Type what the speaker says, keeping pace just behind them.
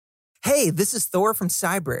Hey, this is Thor from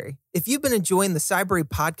Cybrary. If you've been enjoying the Cybrary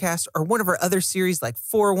podcast or one of our other series like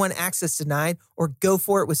 401 Access Denied or Go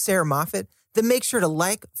For It with Sarah Moffat, then make sure to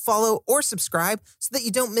like, follow, or subscribe so that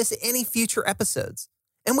you don't miss any future episodes.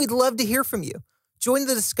 And we'd love to hear from you. Join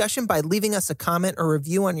the discussion by leaving us a comment or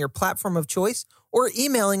review on your platform of choice or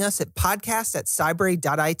emailing us at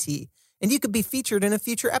podcast@cybrary.it, and you could be featured in a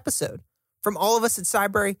future episode. From all of us at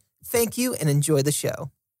Cybrary, thank you and enjoy the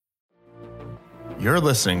show. You're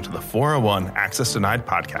listening to the 401 Access Denied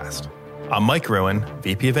podcast. I'm Mike Rowan,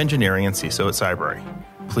 VP of Engineering and CISO at Cybrary.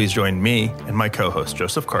 Please join me and my co-host,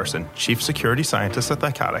 Joseph Carson, Chief Security Scientist at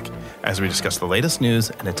Thycotic, as we discuss the latest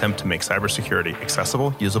news and attempt to make cybersecurity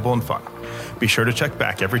accessible, usable, and fun. Be sure to check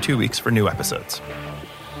back every 2 weeks for new episodes.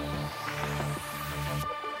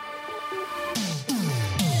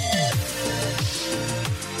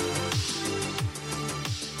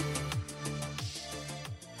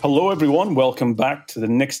 Hello, everyone. Welcome back to the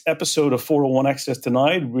next episode of 401 Access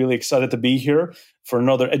Denied. Really excited to be here for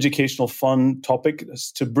another educational, fun topic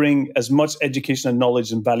to bring as much education and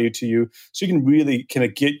knowledge and value to you so you can really kind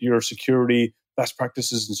of get your security best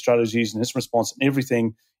practices and strategies and incident response and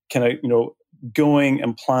everything kind of, going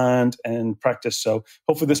and planned and practiced. So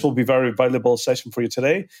hopefully this will be a very valuable session for you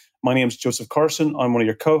today. My name is Joseph Carson. I'm one of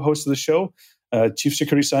your co-hosts of the show. Chief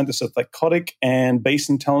Security Scientist at Thycotic and based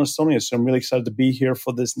in Tallinn, Estonia. So I'm really excited to be here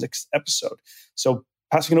for this next episode. So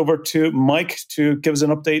passing it over to Mike to give us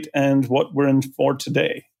an update and what we're in for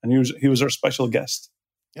today. And he was our special guest.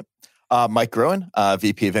 Yep. Mike Rowan,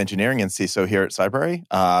 VP of Engineering and CISO here at Cybrary.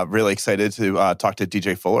 Really excited to talk to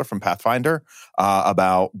DJ Fuller from Pathfynder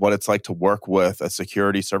about what it's like to work with a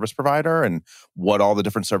security service provider and what all the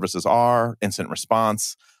different services are, incident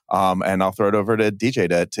response. And I'll throw it over to DJ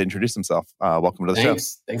to introduce himself. Welcome to the show.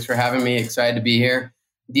 Thanks for having me. Excited to be here.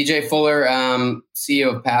 DJ Fuller,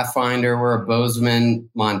 CEO of Pathfynder. We're a Bozeman,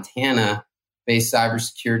 Montana-based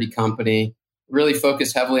cybersecurity company. Really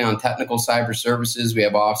focus heavily on technical cyber services. We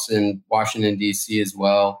have office in Washington, D.C. as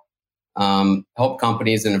well. Help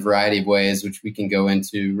companies in a variety of ways, which we can go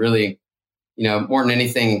into. Really, more than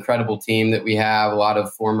anything, incredible team that we have. A lot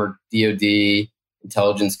of former DoD,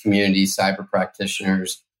 intelligence community, cyber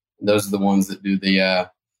practitioners. Those are the ones that do the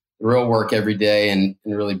real work every day and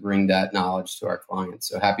really bring that knowledge to our clients.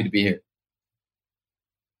 So happy to be here.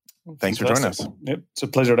 Thanks for joining us. Yep, it's a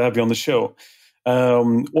pleasure to have you on the show.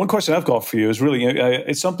 One question I've got for you is really,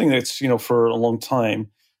 it's something that's, for a long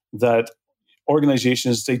time that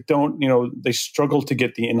organizations, they struggle to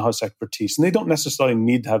get the in-house expertise and they don't necessarily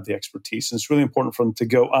need to have the expertise. And it's really important for them to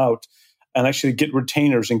go out and actually get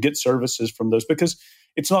retainers and get services from those because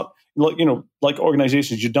it's not like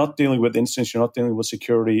organizations, you're not dealing with incidents, you're not dealing with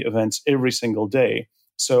security events every single day.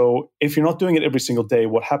 So if you're not doing it every single day,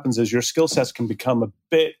 what happens is your skill sets can become a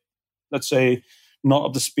bit, let's say, not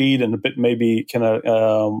up to speed and a bit maybe kind of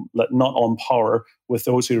not on par with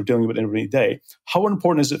those who are dealing with it every day. How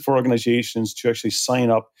important is it for organizations to actually sign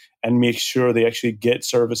up and make sure they actually get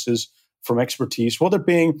services from expertise, whether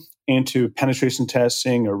being into penetration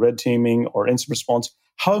testing or red teaming or incident response?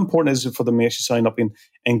 How important is it for them to actually sign up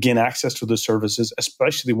and gain access to those services,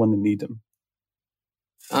 especially when they need them?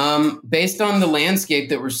 Based on the landscape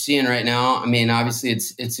that we're seeing right now, obviously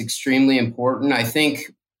it's extremely important. I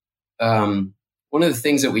think one of the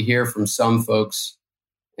things that we hear from some folks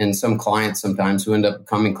and some clients sometimes who end up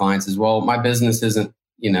becoming clients is, well, my business isn't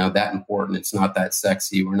that important. It's not that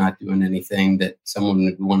sexy. We're not doing anything that someone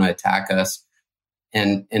would want to attack us.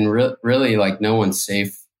 And really, like, no one's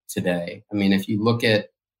safe today. If you look at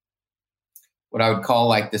what I would call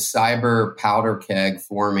like the cyber powder keg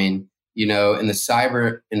forming, in the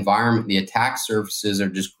cyber environment, the attack surfaces are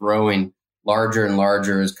just growing larger and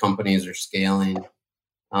larger as companies are scaling.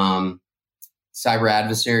 Cyber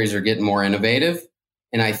adversaries are getting more innovative.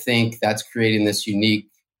 And I think that's creating this unique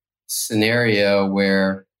scenario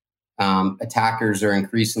where attackers are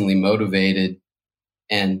increasingly motivated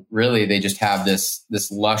and really they just have this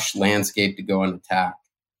lush landscape to go and attack.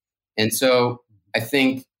 And so I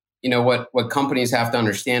think, what companies have to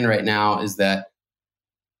understand right now is that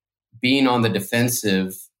being on the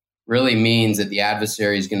defensive really means that the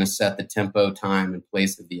adversary is going to set the tempo, time, and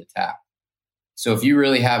place of the attack. So if you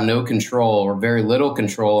really have no control or very little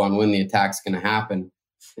control on when the attack's going to happen,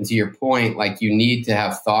 and to your point, like, you need to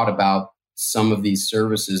have thought about some of these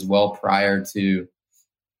services well prior to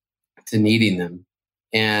needing them.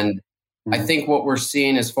 And I think what we're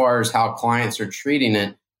seeing as far as how clients are treating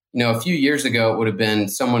it, a few years ago, it would have been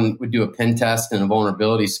someone would do a pen test and a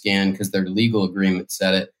vulnerability scan because their legal agreement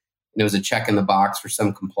said it. And it was a check in the box for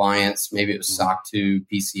some compliance. Maybe it was SOC 2,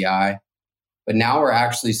 PCI. But now we're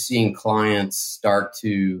actually seeing clients start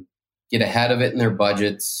to get ahead of it in their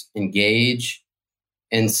budgets, engage,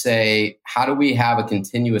 and say, how do we have a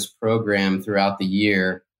continuous program throughout the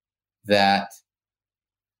year that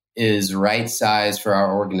is right size for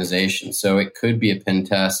our organization? So it could be a pen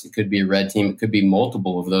test, it could be a red team, it could be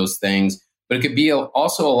multiple of those things, but it could be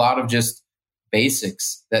also a lot of just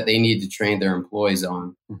basics that they need to train their employees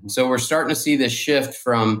on. Mm-hmm. So we're starting to see this shift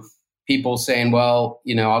from people saying, well,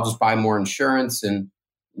 I'll just buy more insurance and,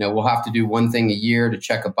 we'll have to do one thing a year to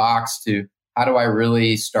check a box, to how do I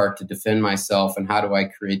really start to defend myself and how do I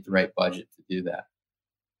create the right budget to do that?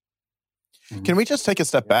 Can we just take a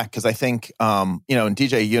step back? Because I think, and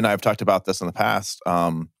DJ, you and I have talked about this in the past,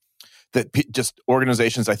 that just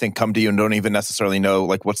organizations, I think, come to you and don't even necessarily know,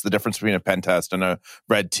 like, what's the difference between a pen test and a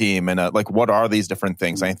red team and what are these different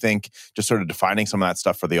things? I think just sort of defining some of that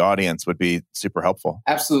stuff for the audience would be super helpful.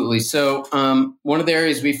 Absolutely. So one of the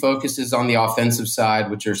areas we focus is on the offensive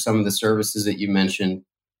side, which are some of the services that you mentioned,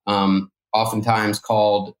 oftentimes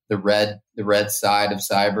called the red side of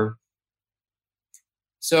cyber.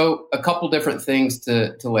 So a couple different things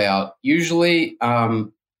to lay out. Usually,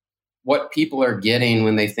 what people are getting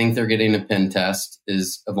when they think they're getting a pen test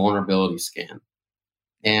is a vulnerability scan.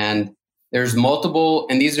 And there's multiple,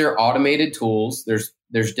 and these are automated tools.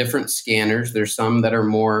 There's different scanners. There's some that are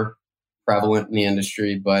more prevalent in the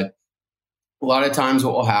industry, but a lot of times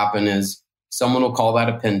what will happen is someone will call that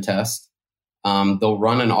a pen test. They'll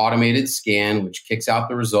run an automated scan, which kicks out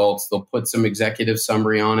the results. They'll put some executive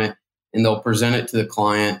summary on it, and they'll present it to the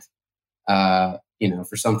client,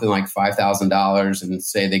 for something like $5,000, and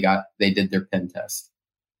say they did their pen test.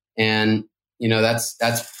 And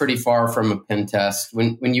that's pretty far from a pen test.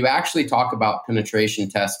 When you actually talk about penetration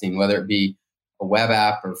testing, whether it be a web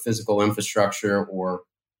app or physical infrastructure or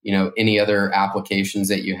any other applications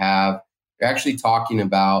that you have, you're actually talking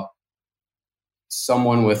about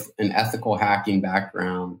someone with an ethical hacking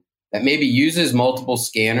background that maybe uses multiple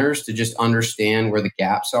scanners to just understand where the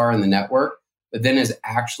gaps are in the network, but then is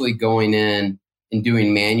actually going in and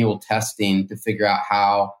doing manual testing to figure out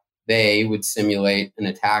how they would simulate an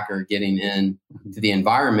attacker getting in to the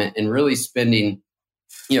environment and really spending,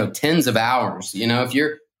 tens of hours.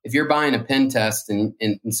 If you're buying a pen test and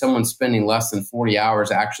someone's spending less than 40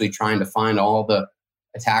 hours actually trying to find all the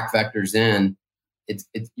attack vectors in,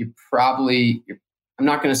 I'm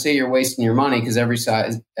not going to say you're wasting your money, because every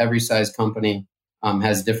size company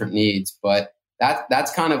has different needs, but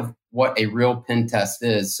that's kind of what a real pen test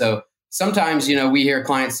is. So sometimes, we hear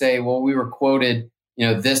clients say, well, we were quoted,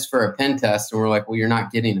 this for a pen test. And we're like, well, you're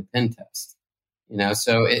not getting a pen test,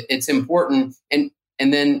 so it's important. And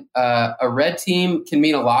then a red team can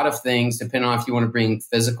mean a lot of things depending on if you want to bring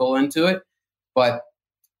physical into it. But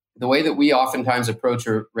the way that we oftentimes approach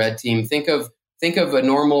a red team, think of a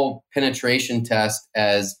normal penetration test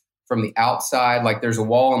as from the outside, like there's a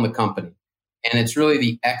wall in the company. And it's really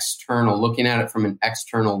the external, looking at it from an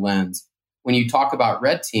external lens. When you talk about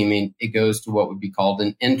red teaming, it goes to what would be called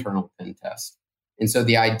an internal pen test. And so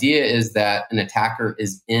the idea is that an attacker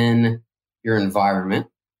is in your environment.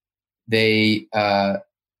 There's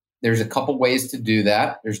a couple ways to do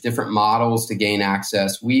that. There's different models to gain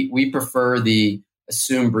access. We prefer the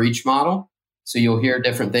assume breach model. So you'll hear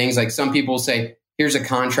different things. Like some people say, here's a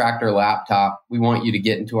contractor laptop. We want you to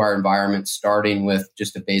get into our environment starting with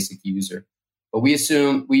just a basic user. But we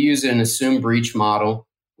use an assume breach model,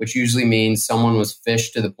 which usually means someone was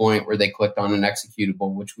phished to the point where they clicked on an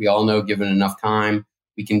executable, which we all know, given enough time,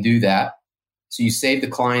 we can do that. So you save the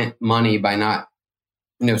client money by not,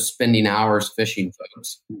 spending hours phishing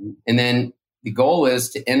folks. Mm-hmm. And then the goal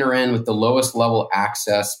is to enter in with the lowest level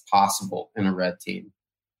access possible in a red team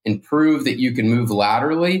and prove that you can move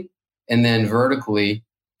laterally and then vertically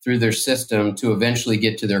through their system to eventually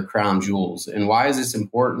get to their crown jewels. And why is this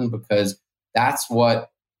important? Because that's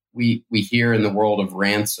what we hear in the world of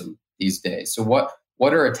ransom these days. So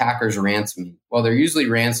what are attackers ransoming? Well, they're usually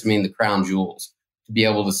ransoming the crown jewels to be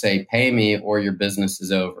able to say, pay me or your business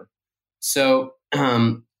is over. So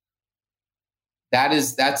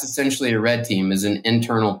that's essentially a red team, is an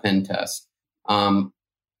internal pen test.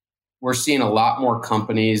 We're seeing a lot more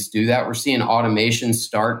companies do that. We're seeing automation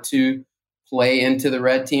start to play into the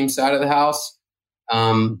red team side of the house.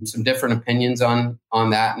 Some different opinions on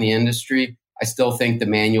that in the industry. I still think the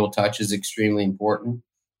manual touch is extremely important.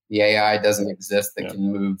 The AI doesn't exist that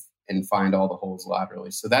can move and find all the holes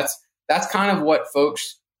laterally. So that's kind of what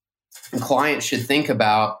folks and clients should think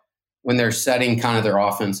about when they're setting kind of their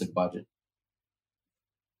offensive budget.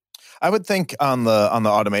 I would think on the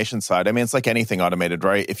automation side, I mean, it's like anything automated,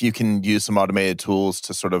 right? If you can use some automated tools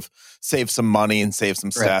to sort of save some money and save some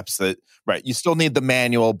steps, that right, you still need the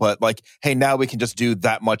manual, but like, hey, now we can just do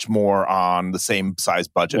that much more on the same size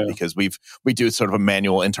budget because we do sort of a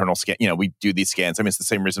manual internal scan. You know, we do these scans. I mean, it's the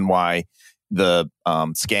same reason why the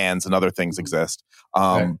scans and other things exist.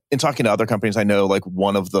 In talking to other companies, I know like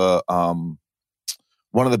one of the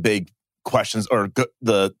big questions or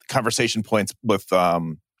the conversation points with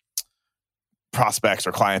prospects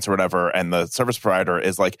or clients or whatever, and the service provider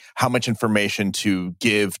is like how much information to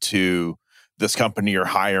give to this company you're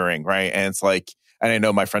hiring, right? And it's like, and I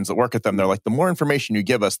know my friends that work at them, they're like, the more information you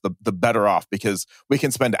give us, the better off, because we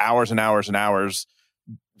can spend hours and hours and hours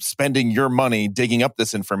spending your money digging up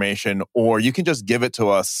this information, or you can just give it to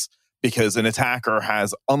us because an attacker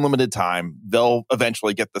has unlimited time. They'll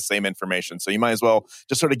eventually get the same information. So you might as well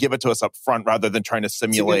just sort of give it to us up front rather than trying to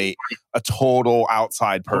simulate a total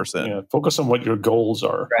outside person. Yeah, focus on what your goals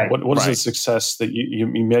are. Right. What is the success that you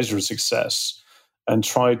measure success, and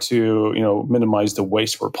try to minimize the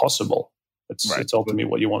waste where possible. It's ultimately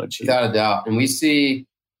what you want to achieve. Without a doubt. And we see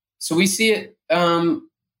it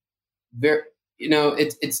very,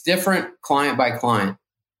 it's different client by client.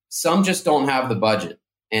 Some just don't have the budget.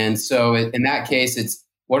 And so in that case, it's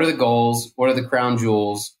what are the goals? What are the crown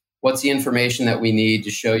jewels? What's the information that we need to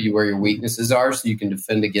show you where your weaknesses are so you can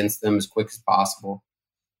defend against them as quick as possible?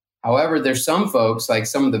 However, there's some folks, like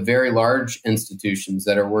some of the very large institutions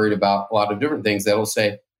that are worried about a lot of different things, that'll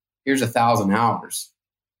say, here's 1,000 hours.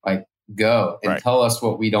 Like, go and tell us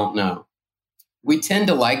what we don't know. We tend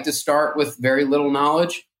to like to start with very little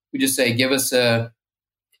knowledge. We just say, give us an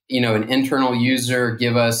internal user,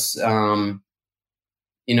 give us,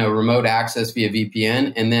 remote access via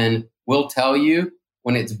VPN, and then we'll tell you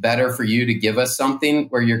when it's better for you to give us something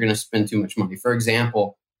where you're going to spend too much money. For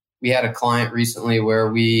example, we had a client recently where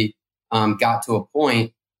we got to a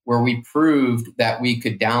point where we proved that we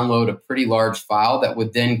could download a pretty large file that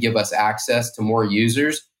would then give us access to more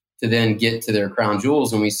users to then get to their crown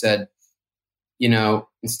jewels. And we said,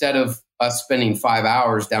 instead of us spending 5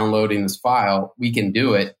 hours downloading this file, we can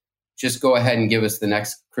do it. Just go ahead and give us the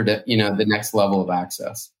next the next level of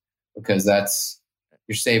access, because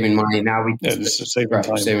you're saving money. Now we can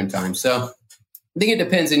saving time. So I think it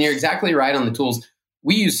depends, and you're exactly right on the tools.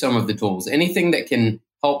 We use some of the tools. Anything that can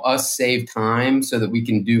help us save time so that we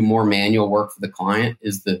can do more manual work for the client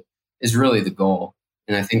is really the goal.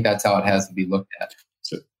 And I think that's how it has to be looked at.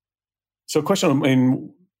 So a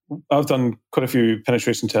question, I've done quite a few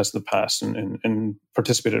penetration tests in the past and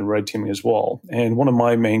participated in red teaming as well. And one of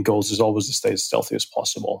my main goals is always to stay as stealthy as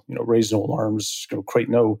possible. Raise no alarms, create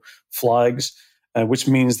no flags, which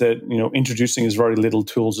means that introducing as very little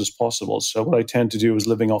tools as possible. So what I tend to do is,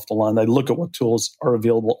 living off the land, I look at what tools are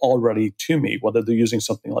available already to me, whether they're using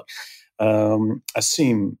something like a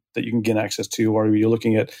SIEM that you can gain access to, or you're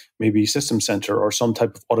looking at maybe System Center or some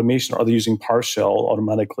type of automation. Are they using PowerShell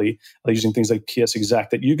automatically? Are they using things like PS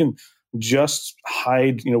Exact that you can just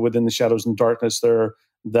hide, within the shadows and darkness there,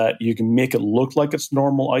 that you can make it look like it's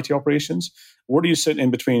normal IT operations? Where do you sit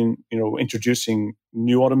in between, introducing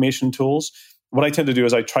new automation tools? What I tend to do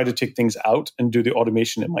is I try to take things out and do the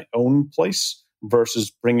automation in my own place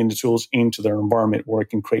versus bringing the tools into their environment where it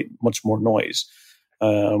can create much more noise.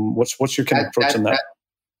 What's your kind of approach on that?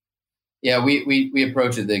 Yeah, we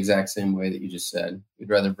approach it the exact same way that you just said. We'd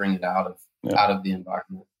rather bring it out of the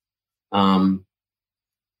environment.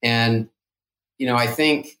 And I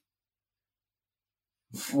think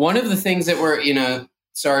one of the things that we're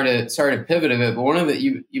sorry to pivot a bit, but one of the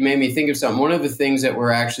you made me think of something. One of the things that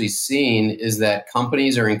we're actually seeing is that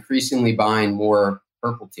companies are increasingly buying more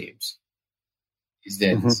purple teams these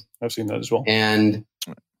days. Mm-hmm. I've seen that as well. And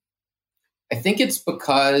I think it's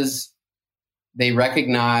because they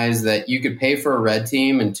recognize that you could pay for a red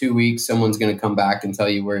team. In 2 weeks, someone's going to come back and tell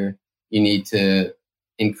you where you need to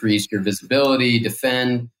increase your visibility,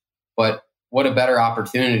 defend. But what a better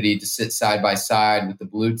opportunity to sit side by side with the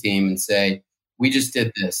blue team and say, we just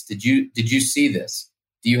did this. Did you see this?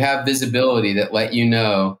 Do you have visibility that let you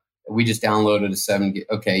know that we just downloaded a 7 gig?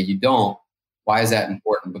 Okay, you don't. Why is that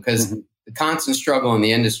important? Because the constant struggle in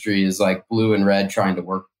the industry is like blue and red trying to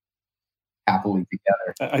work happily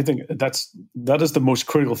together. I think that is the most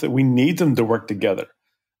critical thing. We need them to work together.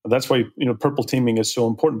 That's why purple teaming is so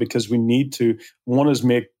important, because we need to. One is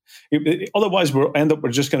otherwise we're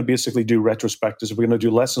just going to basically do retrospectives. We're going to do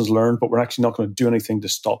lessons learned, but we're actually not going to do anything to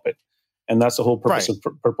stop it. And that's the whole purpose of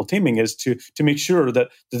purple teaming, is to make sure that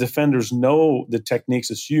the defenders know the techniques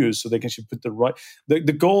that's used, so they can put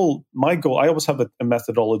the goal. My goal, I always have a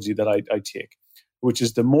methodology that I take, which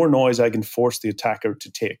is the more noise I can force the attacker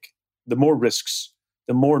to take, the more risks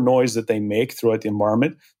the more noise that they make throughout the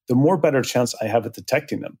environment, the more better chance I have at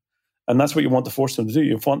detecting them. And that's what you want to force them to do.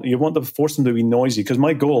 You want to force them to be noisy, because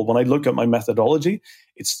my goal when I look at my methodology,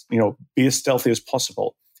 it's, be as stealthy as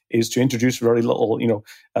possible, is to introduce very little,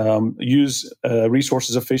 use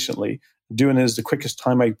resources efficiently, doing it as the quickest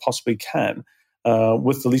time I possibly can,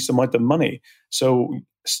 with the least amount of money. So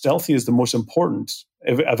stealthy is the most important.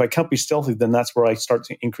 If I can't be stealthy, then that's where I start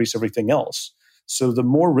to increase everything else. So the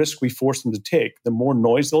more risk we force them to take, the more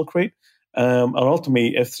noise they'll create. And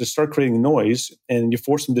ultimately, if they start creating noise and you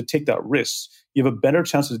force them to take that risk, you have a better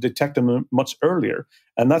chance to detect them much earlier.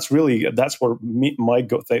 And that's where my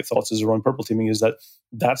thoughts is around purple teaming, is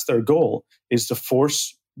that's their goal, is to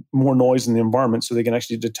force more noise in the environment so they can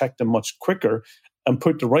actually detect them much quicker and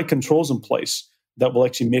put the right controls in place that will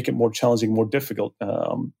actually make it more challenging, more difficult.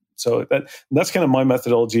 So that's kind of my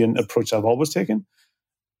methodology and approach I've always taken.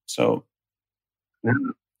 So,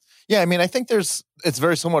 yeah, I mean, I think it's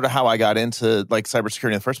very similar to how I got into like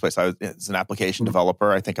cybersecurity in the first place. I was as an application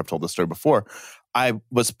developer. I think I've told this story before. I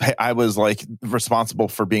was like responsible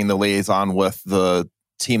for being the liaison with the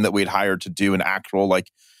team that we'd hired to do an actual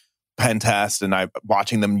like pen test, and I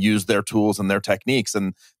watching them use their tools and their techniques,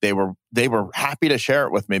 and they were happy to share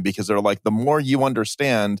it with me, because they're like, the more you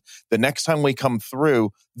understand, the next time we come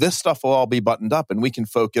through, this stuff will all be buttoned up and we can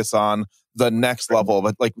focus on the next level of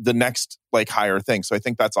it, like the next like higher thing. So I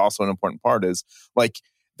think that's also an important part, is like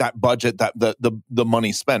that budget, that the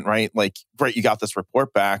money spent, right? Like, great, you got this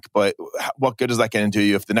report back, but what good is that going to do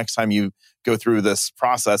you if the next time you go through this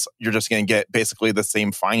process, you're just going to get basically the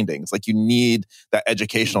same findings? Like, you need that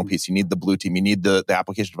educational piece. You need the blue team. You need the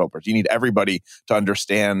application developers. You need everybody to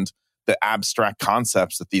understand the abstract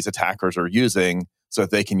concepts that these attackers are using so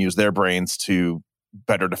that they can use their brains to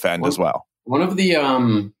better defend as well. One of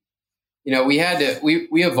the,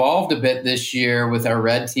 we evolved a bit this year with our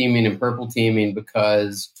red teaming and purple teaming,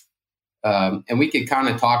 because, and we could kind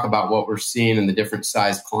of talk about what we're seeing in the different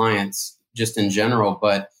size clients just in general.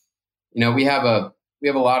 But, we have a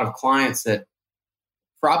lot of clients that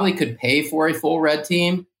probably could pay for a full red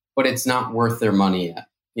team, but it's not worth their money yet.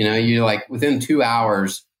 You like within 2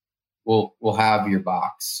 hours, we'll have your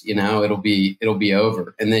box, it'll be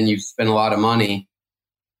over. And then you've spent a lot of money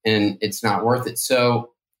and it's not worth it.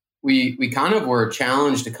 So we kind of were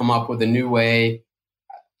challenged to come up with a new way,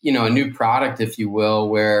 a new product, if you will,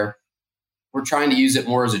 where we're trying to use it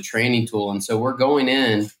more as a training tool. And so we're going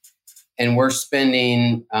in and we're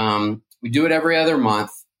spending, we do it every other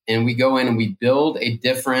month, and we go in and we build a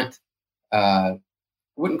different, I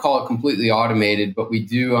wouldn't call it completely automated, but we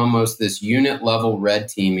do almost this unit level red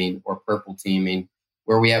teaming or purple teaming,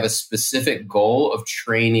 where we have a specific goal of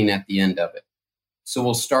training at the end of it. So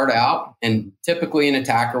we'll start out, and typically an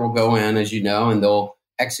attacker will go in, as you know, and they'll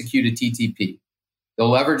execute a TTP. They'll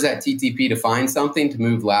leverage that TTP to find something to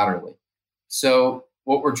move laterally. So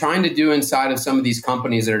what we're trying to do inside of some of these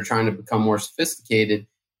companies that are trying to become more sophisticated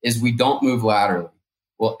is we don't move laterally.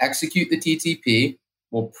 We'll execute the TTP.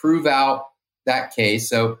 We'll prove out that case.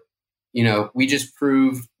 So, we just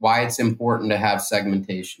proved why it's important to have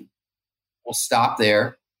segmentation. We'll stop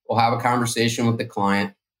there. We'll have a conversation with the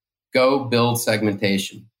client. Go build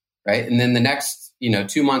segmentation, right? And then the next,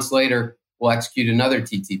 2 months later, we'll execute another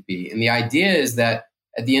TTP. And the idea is that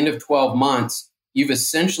at the end of 12 months, you've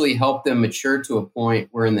essentially helped them mature to a point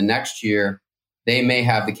where in the next year, they may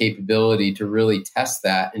have the capability to really test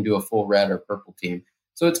that and do a full red or purple team.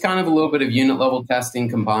 So it's kind of a little bit of unit level testing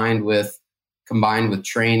combined with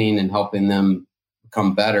training and helping them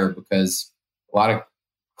become better, because a lot of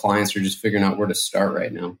clients are just figuring out where to start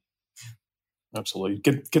right now. Absolutely.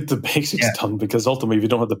 Get the basics done, because ultimately, if you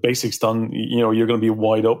don't have the basics done, you're going to be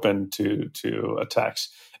wide open to attacks.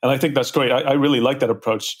 And I think that's great. I really like that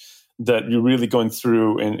approach, that you're really going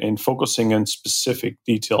through and focusing on specific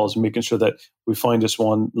details and making sure that we find this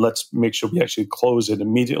one. Let's make sure we actually close it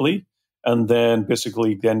immediately, and then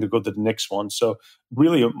basically to go to the next one. So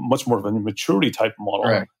really much more of a maturity type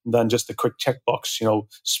model than just a quick checkbox,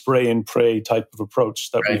 spray and pray type of approach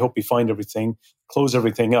that we hope we find everything, close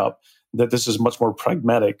everything up. That this is much more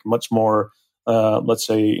pragmatic, much more, let's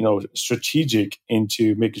say, strategic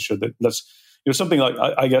into making sure that something like,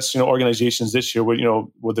 I guess, organizations this year where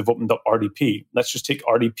they've opened up RDP. Let's just take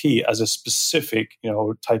RDP as a specific,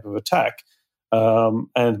 type of attack,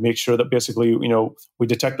 and make sure that basically, we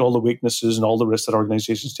detect all the weaknesses and all the risks that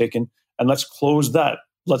organizations taken, and let's close that.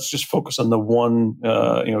 Let's just focus on the one,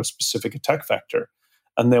 specific attack vector,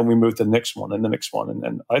 and then we move to the next one and the next one.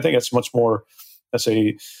 And I think it's much more, let's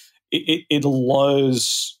say, it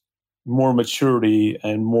allows more maturity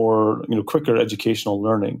and more, quicker educational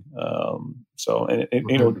learning.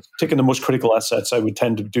 Taking the most critical assets, I would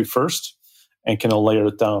tend to do first, and kind of layer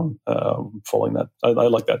it down following that. I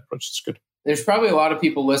like that approach. It's good. There's probably a lot of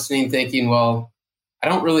people listening thinking, well, I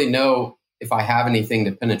don't really know if I have anything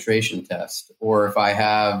to penetration test or if I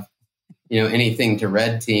have, anything to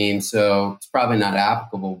red team. So it's probably not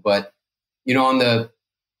applicable. But, on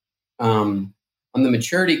the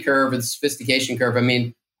maturity curve or the sophistication curve, I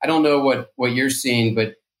mean, I don't know what you're seeing,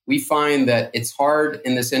 but we find that it's hard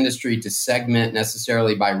in this industry to segment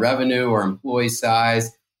necessarily by revenue or employee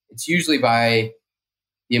size. It's usually by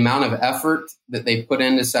the amount of effort that they put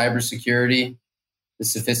into cybersecurity, the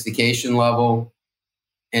sophistication level.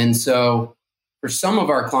 And so for some of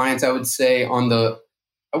our clients, I would say I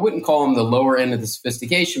wouldn't call them the lower end of the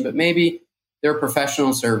sophistication, but maybe they're a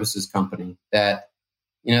professional services company that,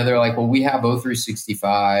 they're like, well, we have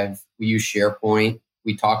O365, we use SharePoint,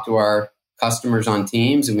 we talk to our customers on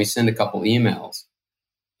Teams, and we send a couple emails.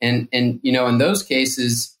 And in those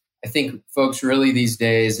cases, I think folks really these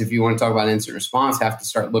days, if you want to talk about incident response, have to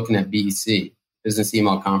start looking at BEC, business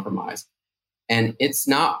email compromise. And it's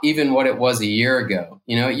not even what it was a year ago.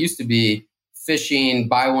 It used to be phishing,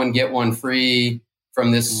 buy one, get one free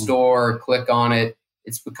from this store, click on it.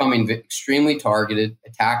 It's becoming extremely targeted.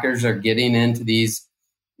 Attackers are getting into these,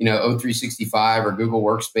 O365 or Google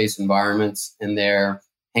Workspace environments, and they're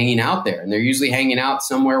hanging out there. And they're usually hanging out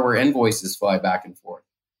somewhere where invoices fly back and forth.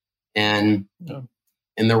 And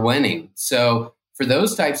they're winning. So for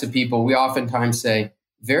those types of people, we oftentimes say,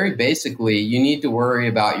 very basically, you need to worry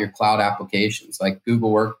about your cloud applications like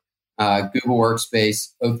Google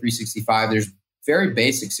Workspace, O365. There's very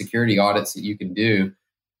basic security audits that you can do,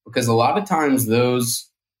 because a lot of times those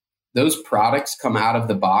products come out of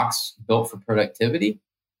the box built for productivity,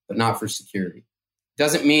 but not for security.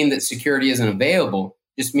 Doesn't mean that security isn't available,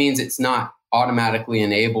 just means it's not automatically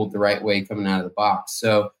enabled the right way coming out of the box.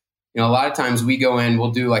 So, a lot of times we go in,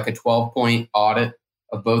 we'll do like a 12-point audit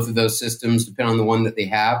of both of those systems, depending on the one that they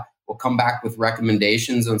have. We'll come back with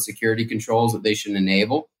recommendations on security controls that they should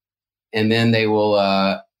enable. And then they will,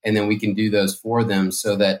 and then we can do those for them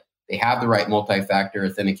so that they have the right multi-factor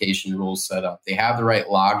authentication rules set up. They have the right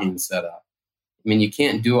logging set up. I mean, you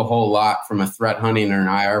can't do a whole lot from a threat hunting or an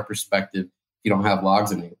IR perspective if you don't have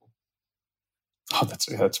logs enabled. Oh,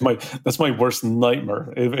 that's my worst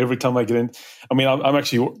nightmare. Every time I get in, I mean, I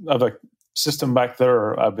have a system back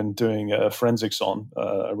there I've been doing forensics on,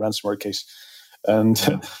 a ransomware case, and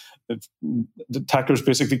the attackers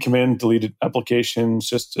basically come in, deleted application,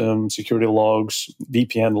 system, security logs,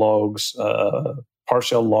 VPN logs,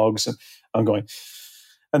 PowerShell logs, and I'm going.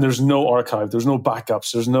 And there's no archive, there's no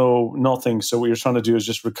backups, there's nothing. So what you're trying to do is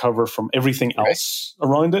just recover from everything else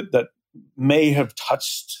around it that may have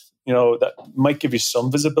touched. That might give you some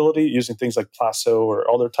visibility using things like Plaso or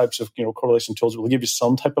other types of, correlation tools. Will give you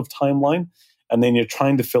some type of timeline, and then you're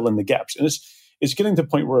trying to fill in the gaps. And it's getting to the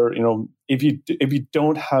point where, if you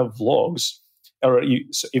don't have logs, or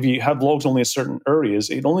if you have logs only in certain areas,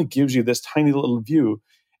 it only gives you this tiny little view,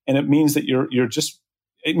 and it means that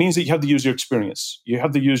it means that you have to use your experience. You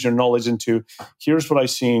have to use your knowledge into, here's what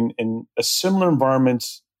I've seen in a similar environment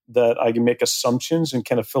that I can make assumptions and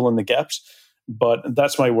kind of fill in the gaps. But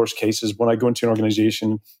that's my worst case, is when I go into an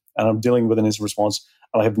organization and I'm dealing with an incident response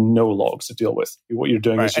and I have no logs to deal with. What you're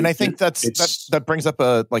doing is, and I think that brings up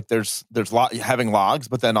there's having logs,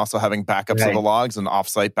 but then also having backups of the logs and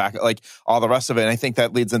offsite back, like all the rest of it. And I think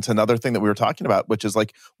that leads into another thing that we were talking about, which is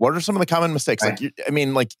like, what are some of the common mistakes? Right.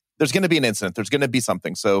 There's going to be an incident, there's going to be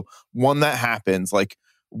something. So one that happens, like,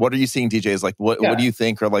 what are you seeing, DJs? Like, what do you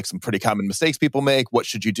think are like some pretty common mistakes people make? What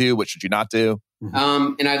should you do? What should you not do?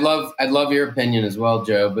 And I'd love your opinion as well,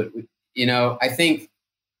 Joe. But I think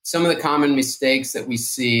some of the common mistakes that we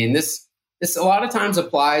see, and this a lot of times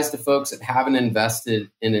applies to folks that haven't invested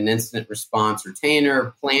in an incident response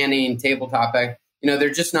retainer, planning, tabletop. They're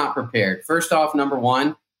just not prepared. First off, number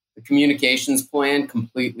one, the communications plan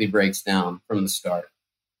completely breaks down from the start.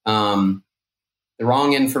 The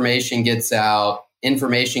wrong information gets out.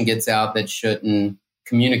 Information gets out that shouldn't.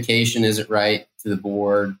 Communication isn't right to the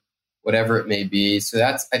board, whatever it may be. So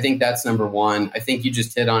I think that's number one. I think you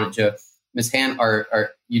just hit on it, Joe.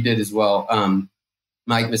 You did as well,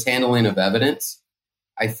 Mike. Mishandling of evidence.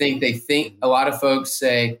 I think a lot of folks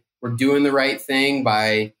say we're doing the right thing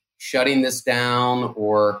by shutting this down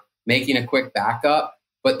or making a quick backup,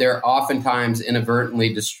 but they're oftentimes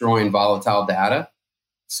inadvertently destroying volatile data.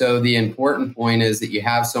 So the important point is that you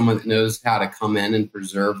have someone that knows how to come in and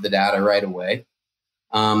preserve the data right away.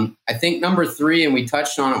 I think number three, and we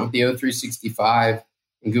touched on it with the O365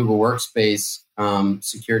 and Google Workspace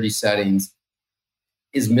security settings,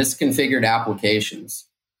 is misconfigured applications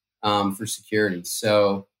for security.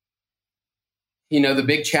 So the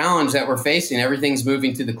big challenge that we're facing, everything's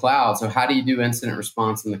moving to the cloud. So how do you do incident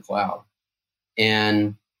response in the cloud?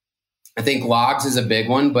 And I think logs is a big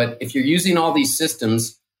one, but if you're using all these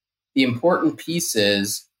systems, the important piece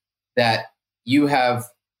is that you have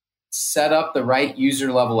set up the right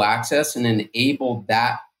user level access and enabled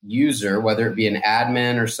that user, whether it be an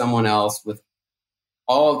admin or someone else, with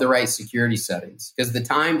all of the right security settings. Because the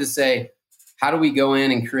time to say, how do we go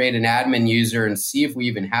in and create an admin user and see if we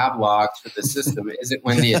even have logs for the system isn't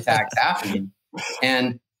when the attack's happening.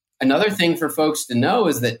 And another thing for folks to know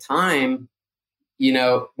is that time,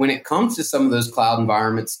 when it comes to some of those cloud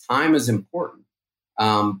environments, time is important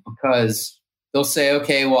because they'll say,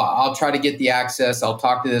 okay, well, I'll try to get the access. I'll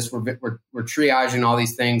talk to this. We're triaging all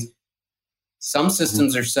these things. Some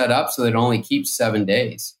systems are set up so that it only keeps 7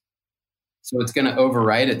 days. So it's going to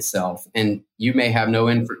overwrite itself. And you may have no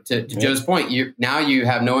to Joe's point, you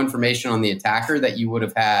have no information on the attacker that you would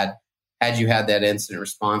have had you had that incident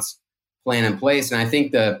response plan in place. And I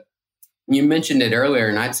think you mentioned it earlier,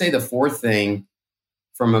 and I'd say the fourth thing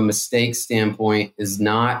from a mistake standpoint is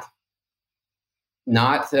not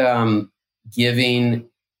giving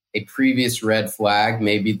a previous red flag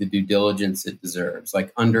maybe the due diligence it deserves,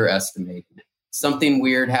 like underestimating it. Something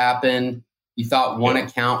weird happened. You thought one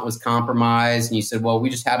account was compromised and you said, well, we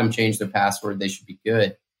just had them change their password. They should be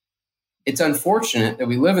good. It's unfortunate that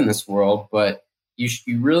we live in this world, but you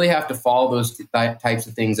really have to follow those types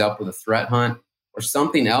of things up with a threat hunt or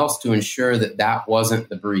something else to ensure that wasn't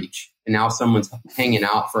the breach. And now someone's hanging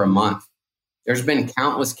out for a month. There's been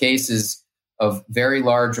countless cases of very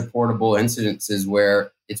large reportable incidences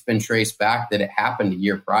where it's been traced back that it happened a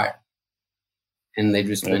year prior. And they've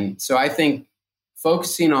just been, so I think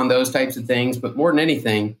focusing on those types of things, but more than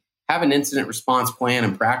anything, have an incident response plan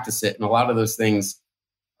and practice it. And a lot of those things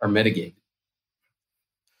are mitigated.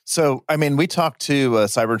 So, I mean, we talked to a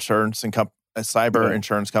cyber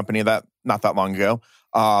insurance company that not that long ago.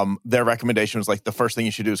 Their recommendation was like, the first thing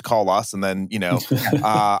you should do is call us. And then,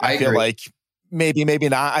 I feel like maybe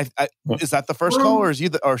not. Is that the first call, or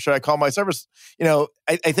or should I call my service?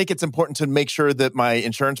 I think it's important to make sure that my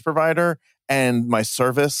insurance provider and my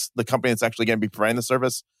service, the company that's actually going to be providing the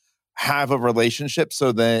service, have a relationship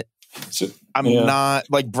so that I'm not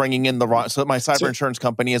like bringing in the wrong. So my cyber insurance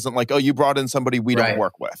company isn't like, oh, you brought in somebody we don't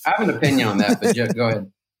work with. I have an opinion on that, but go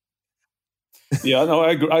ahead. Yeah, no,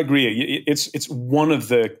 I agree. It's one of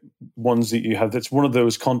the ones that you have. That's one of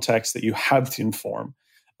those contexts that you have to inform.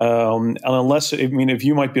 And if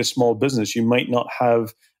you might be a small business, you might not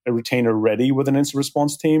have a retainer ready with an incident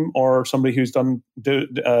response team or somebody who's done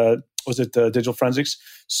digital forensics.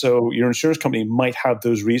 So your insurance company might have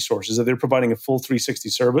those resources. If they're providing a full 360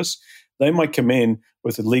 service, they might come in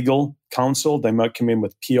with a legal counsel. They might come in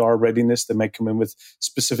with PR readiness. They might come in with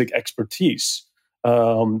specific expertise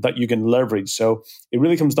that you can leverage. So it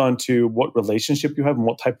really comes down to what relationship you have and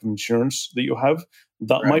what type of insurance that you have.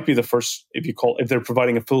 That might be the first, if they're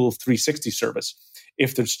providing a full 360 service.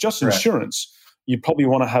 If there's just insurance, you probably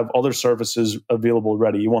want to have other services available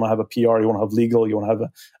ready. You want to have a PR, you want to have legal, you want to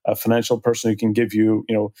have a financial person who can give you,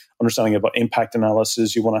 understanding about impact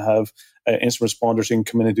analysis. You want to have incident responders who can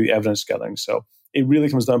come in and do evidence gathering. So it really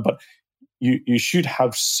comes down, but you should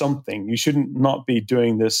have something. You shouldn't not be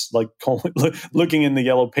doing this, like looking in the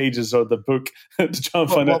yellow pages of the book to try and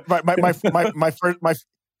find out.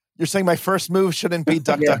 You're saying my first move shouldn't be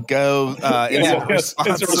DuckDuckGo.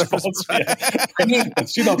 Response. It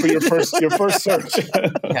should not be your first search.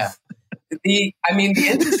 The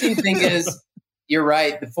interesting thing is, you're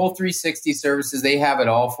right. The full 360 services, they have it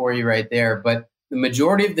all for you right there. But the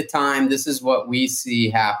majority of the time, this is what we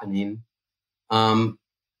see happening,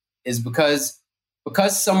 is because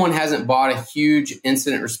someone hasn't bought a huge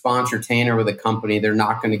incident response retainer with a company, they're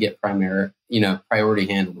not going to get priority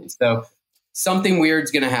handling. So something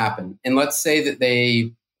weird's going to happen. And let's say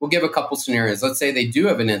that we'll give a couple scenarios. Let's say they do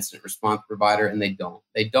have an incident response provider and they don't.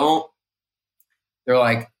 They're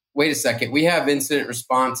like, wait a second, we have incident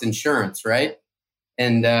response insurance, right?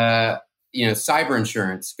 And, cyber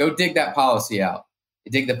insurance, go dig that policy out.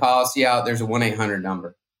 You dig the policy out, there's a 1-800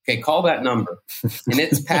 number. Okay, call that number. And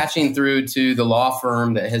it's patching through to the law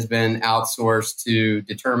firm that has been outsourced to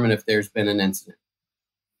determine if there's been an incident.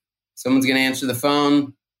 Someone's going to answer the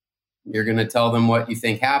phone. You're going to tell them what you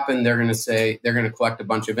think happened. They're going to collect a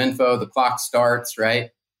bunch of info. The clock starts, right?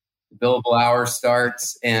 The billable hour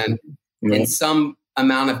starts. And in some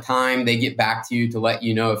amount of time, they get back to you to let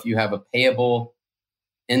you know if you have a payable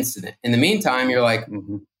incident. In the meantime, you're like,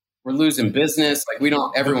 we're losing business. Like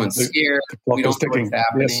everyone's scared. We don't know what's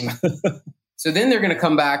happening. Yes. So then they're going to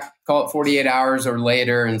come back, call it 48 hours or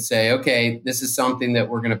later and say, okay, this is something that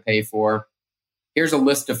we're going to pay for. here's a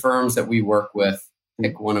list of firms that we work with.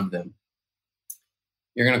 Pick one of them.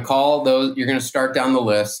 You're going to call those. You're going to start down the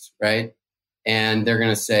list, right? And they're going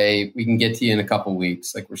to say, we can get to you in a couple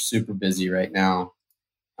weeks. Like, we're super busy right now.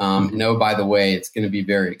 And oh, by the way, it's going to be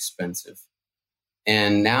very expensive.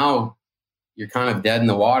 And now you're kind of dead in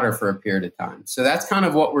the water for a period of time. So that's kind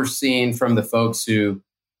of what we're seeing from the folks who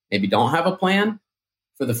maybe don't have a plan.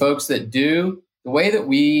 For the folks that do, the way that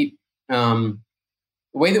we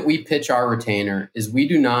pitch our retainer is we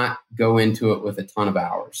do not go into it with a ton of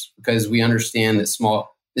hours, because we understand that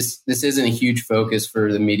this isn't a huge focus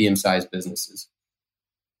for the medium-sized businesses.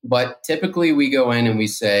 But typically we go in and we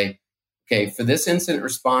say, okay, for this incident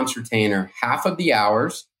response retainer, half of the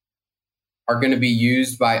hours are going to be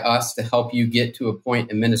used by us to help you get to a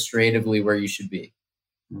point administratively where you should be.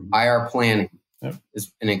 IR planning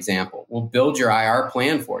is an example. We'll build your IR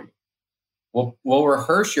plan for you. We'll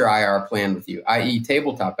rehearse your IR plan with you, i.e.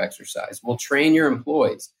 tabletop exercise. We'll train your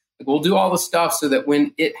employees. We'll do all the stuff so that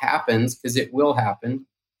when it happens, because it will happen,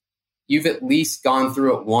 you've at least gone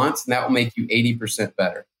through it once, and that will make you 80%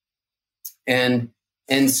 better. And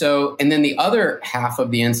then the other half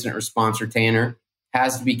of the incident response retainer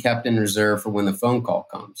has to be kept in reserve for when the phone call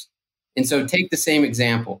comes. And so take the same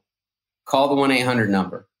example. Call the 1-800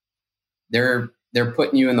 number. They're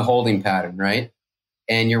putting you in the holding pattern, right?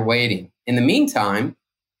 And you're waiting. In the meantime,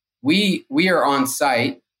 we are on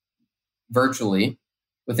site virtually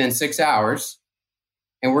within 6 hours,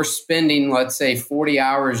 and we're spending, let's say, 40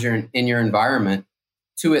 hours in your environment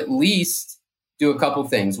to at least do a couple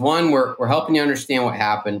things. One, we're helping you understand what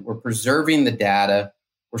happened. We're preserving the data.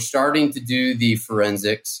 We're starting to do the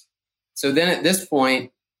forensics. So then at this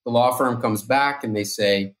point, the law firm comes back and they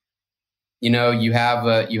say, you have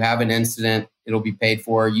an incident. It'll be paid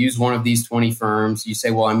for. Use one of these 20 firms. You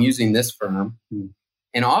say, well, I'm using this firm.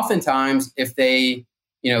 And oftentimes, if they,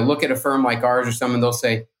 look at a firm like ours or someone, they'll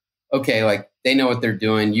say, okay, like they know what they're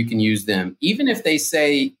doing. You can use them. Even if they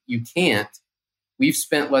say you can't, we've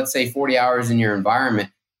spent, let's say, 40 hours in your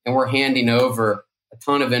environment, and we're handing over a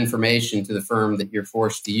ton of information to the firm that you're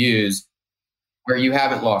forced to use, where you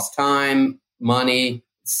haven't lost time, money,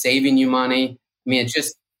 saving you money. I mean, it's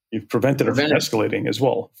just, you've prevented it from escalating as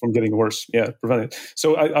well, from getting worse. Yeah, prevented.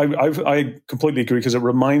 So I completely agree, because it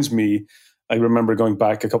reminds me, I remember going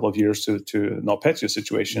back a couple of years to NotPetya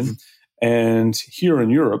situation. And here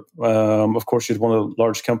in Europe, of course, you had one of the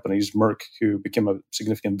large companies, Merck, who became a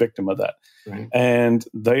significant victim of that. Right. And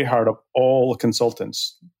they hired up all the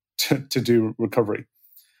consultants to do recovery.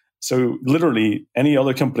 So literally any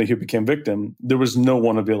other company who became victim, there was no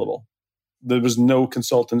one available. There was no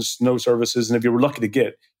consultants, no services. And if you were lucky to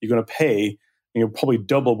get, you're going to pay, probably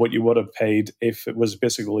double what you would have paid if it was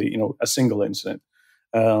basically, a single incident.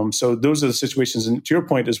 So those are the situations. And to your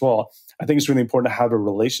point as well, I think it's really important to have a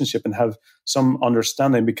relationship and have some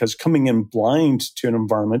understanding, because coming in blind to an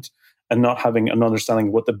environment and not having an understanding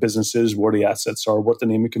of what the business is, where the assets are, what the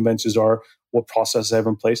naming conventions are, what processes they have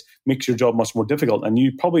in place, makes your job much more difficult. And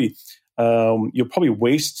you'll probably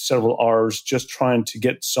waste several hours just trying to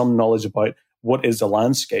get some knowledge about what is the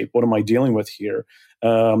landscape, what am I dealing with here?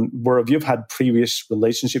 Where if you've had previous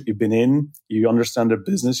relationship you've been in, you understand their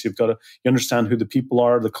business, you understand who the people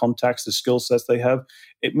are, the contacts, the skill sets they have,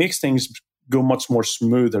 it makes things go much more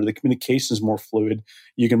smoother. The communication is more fluid.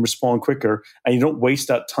 You can respond quicker, and you don't waste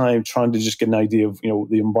that time trying to just get an idea of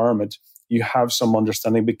the environment. You have some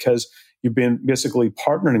understanding because you've been basically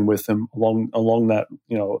partnering with them along that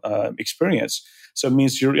experience. So it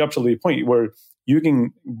means you're absolutely at a point where you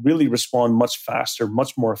can really respond much faster,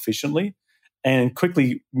 much more efficiently, and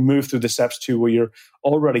quickly move through the steps to where you're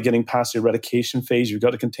already getting past the eradication phase, you've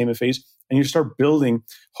got a containment phase, and you start building,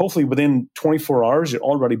 hopefully within 24 hours, you're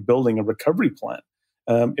already building a recovery plan.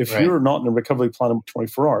 If you're not in a recovery plan in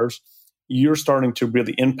 24 hours, you're starting to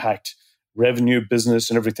really impact revenue, business,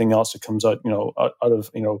 and everything else that comes out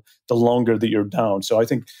of the longer that you're down. So I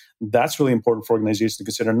think that's really important for organizations to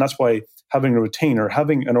consider. And that's why having a retainer,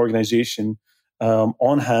 having an organization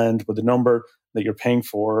on hand with the number that you're paying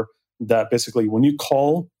for, that basically when you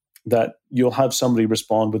call, that you'll have somebody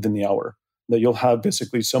respond within the hour, that you'll have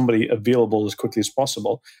basically somebody available as quickly as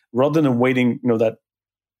possible, rather than waiting, that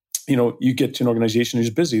you get to an organization who's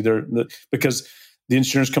busy there, because the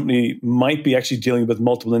insurance company might be actually dealing with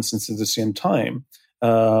multiple instances at the same time,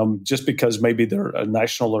 just because maybe they're a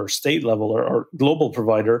national or state level or global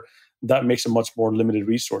provider. That makes it much more limited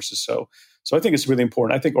resources. So I think it's really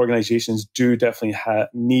important. I think organizations do definitely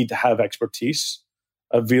need to have expertise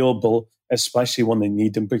available, especially when they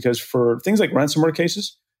need them, because for things like ransomware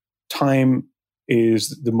cases, time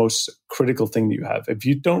is the most critical thing that you have. If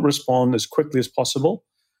you don't respond as quickly as possible,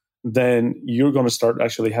 then you're going to start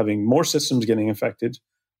actually having more systems getting infected,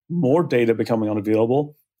 more data becoming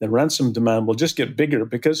unavailable. The ransom demand will just get bigger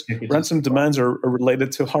because ransom demands are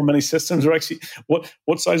related to how many systems are actually,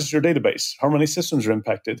 what size is your database? How many systems are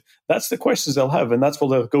impacted? That's the questions they'll have. And that's where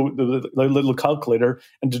they'll go the little calculator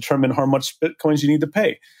and determine how much Bitcoins you need to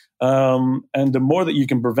pay. And the more that you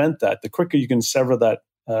can prevent that, the quicker you can sever that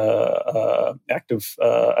active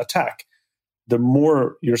attack, the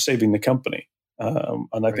more you're saving the company.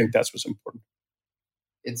 And I think that's what's important.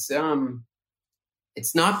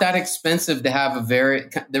 It's not that expensive to have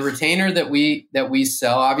the retainer that we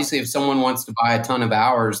sell. Obviously, if someone wants to buy a ton of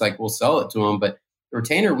hours, like we'll sell it to them. But the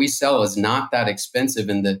retainer we sell is not that expensive,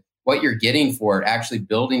 and what you're getting for it, actually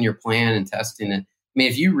building your plan and testing it. I mean,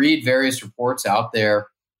 if you read various reports out there,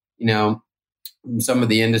 some of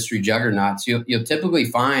the industry juggernauts, you'll typically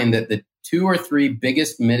find that the 2 or 3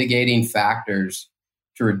 biggest mitigating factors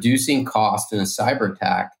to reducing cost in a cyber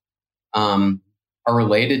attack are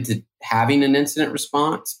related to having an incident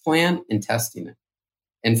response plan and testing it.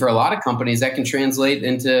 And for a lot of companies, that can translate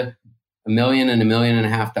into $1 million and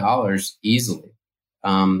 $1.5 million easily.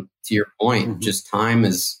 To your point, just time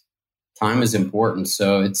is important.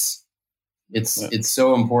 So it's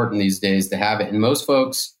so important these days to have it. And most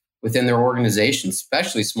folks within their organization,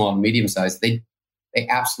 especially small and medium sized, they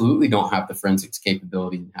absolutely don't have the forensics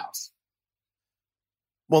capability in house.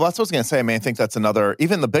 Well, that's what I was going to say. I mean, I think that's another,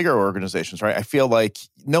 even the bigger organizations, right? I feel like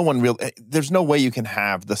there's no way you can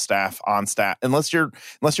have the staff on staff unless you're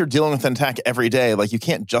dealing with an attack every day. Like, you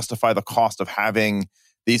can't justify the cost of having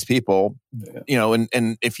these people,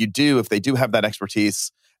 and if they do have that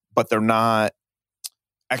expertise, but they're not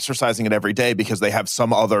exercising it every day because they have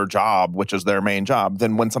some other job, which is their main job,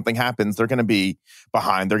 then when something happens, they're going to be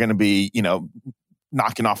behind. They're going to be,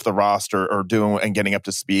 knocking off the rust or doing and getting up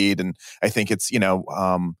to speed. And I think it's,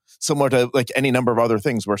 similar to like any number of other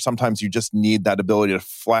things where sometimes you just need that ability to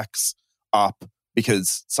flex up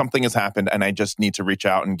because something has happened and I just need to reach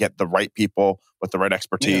out and get the right people with the right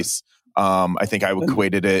expertise. Yeah. I think I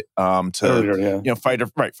equated it to earlier,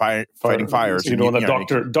 fighting fires.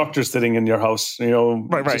 So doctor sitting in your house,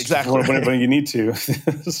 right, exactly. Whenever you need to.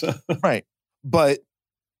 So. Right. But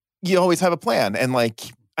you always have a plan. And like,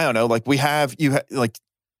 I don't know, like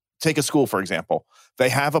take a school, for example. They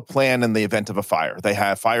have a plan in the event of a fire. They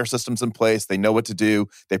have fire systems in place. They know what to do.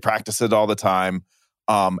 They practice it all the time.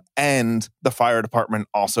 And the fire department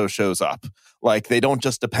also shows up. Like, they don't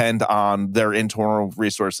just depend on their internal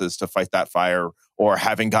resources to fight that fire or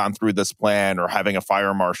having gone through this plan or having a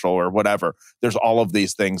fire marshal or whatever. There's all of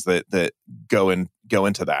these things that go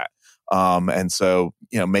into that. And so,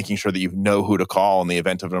 making sure that you know who to call in the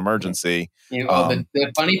event of an emergency.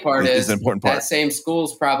 The funny part is an important part. That same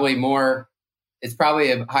school's probably it's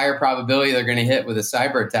probably a higher probability they're going to hit with a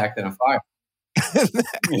cyber attack than a fire.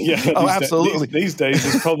 Absolutely. These days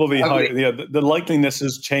it's probably higher. Yeah, the likeliness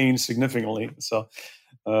has changed significantly. So,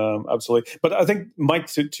 absolutely. But I think, Mike,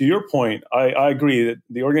 to your point, I agree that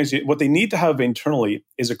the organization, what they need to have internally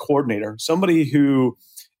is a coordinator, somebody who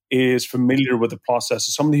is familiar with the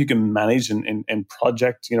process, somebody who can manage and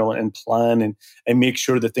project, and plan and make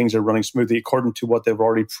sure that things are running smoothly according to what they've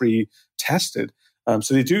already pre-tested.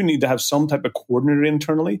 So they do need to have some type of coordinator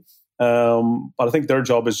internally. But I think their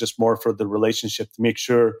job is just more for the relationship to make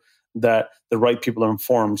sure that the right people are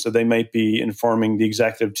informed. So they might be informing the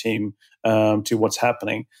executive team to what's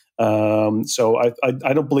happening. So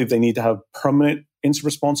I don't believe they need to have permanent incident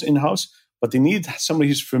response in-house, but they need somebody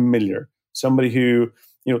who's familiar, somebody who,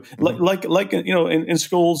 like in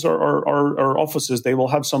schools or offices, they will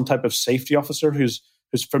have some type of safety officer who's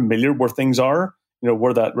familiar where things are,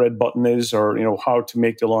 where that red button is, or how to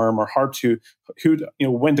make the alarm, or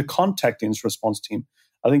when to contact the incident response team.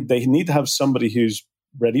 I think they need to have somebody who's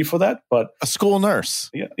ready for that. But a school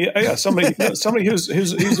nurse, somebody who's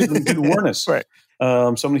in good awareness, right?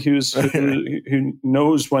 Somebody who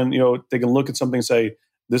knows when they can look at something and say,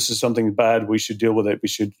 this is something bad, we should deal with it. We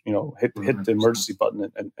should, hit the emergency button.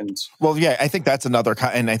 And well, yeah, I think that's another,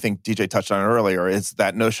 and I think DJ touched on it earlier, is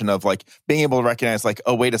that notion of like being able to recognize like,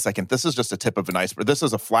 oh, wait a second, this is just a tip of an iceberg. This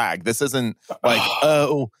is a flag. This isn't like,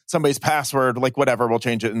 somebody's password, like whatever, we'll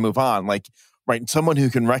change it and move on. Like, right, someone who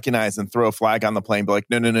can recognize and throw a flag on the plane, be like,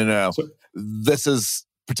 no. So, this is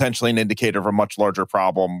potentially an indicator of a much larger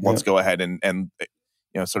problem. Let's go ahead and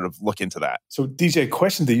sort of look into that. So, DJ,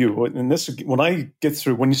 question to you. And this, when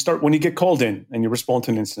you get called in and you respond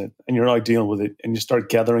to an incident and you're not dealing with it and you start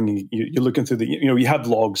gathering, and you're looking through you have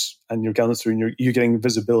logs and you're gathering through and you're getting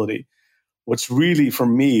visibility. What's really, for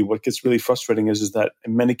me, what gets really frustrating is that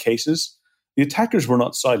in many cases, the attackers were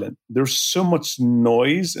not silent. There's so much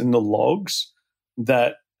noise in the logs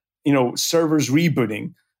that, servers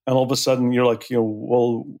rebooting, And all of a sudden you're like,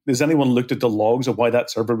 well, has anyone looked at the logs of why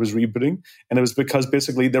that server was rebooting? And it was because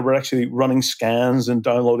basically they were actually running scans and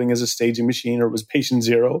downloading as a staging machine, or it was patient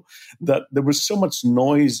zero, that there was so much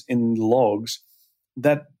noise in logs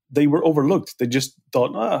that they were overlooked. They just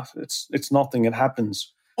thought, it's nothing, it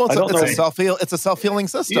happens. Well, it's a self-healing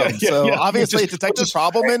system. Obviously it detected a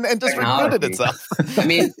problem and just rebooted itself. I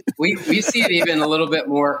mean, we see it even a little bit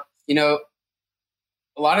more,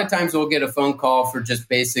 a lot of times we'll get a phone call for just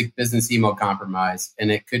basic business email compromise.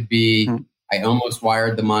 And it could be, I almost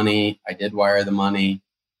wired the money. I did wire the money.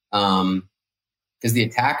 Because the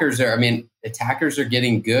attackers are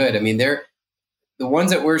getting good. I mean, they're the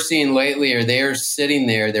ones that we're seeing lately they're sitting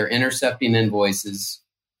there, they're intercepting invoices.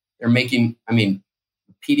 They're making,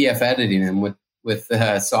 PDF editing them with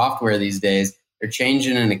software these days. They're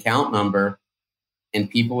changing an account number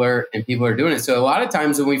and people are doing it. So a lot of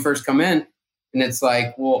times when we first come in, and it's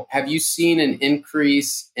like, well, have you seen an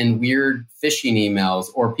increase in weird phishing emails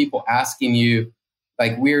or people asking you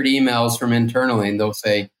like weird emails from internally? And they'll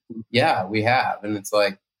say, yeah, we have. And it's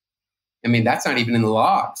like, that's not even in the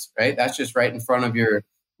logs, right? That's just right in front of your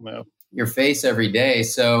face every day.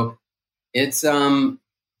 So it's so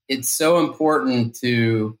important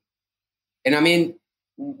to, and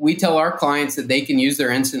we tell our clients that they can use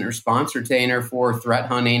their incident response retainer for threat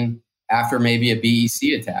hunting after maybe a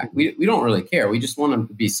BEC attack. We don't really care. We just want them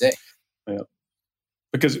to be safe. Yeah.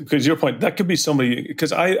 Because your point, that could be somebody,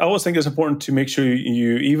 because I always think it's important to make sure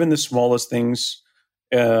you even the smallest things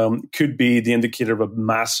could be the indicator of a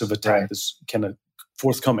massive attack that's kind of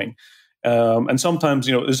forthcoming. And sometimes,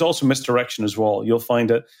 there's also misdirection as well. You'll find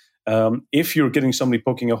that if you're getting somebody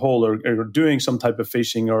poking a hole or doing some type of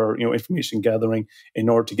phishing or information gathering in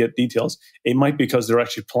order to get details, it might be because they're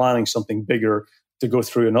actually planning something bigger to go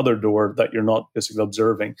through another door that you're not basically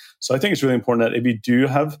observing. So I think it's really important that if you do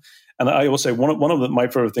have, and I will say one of my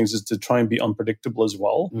favorite things is to try and be unpredictable as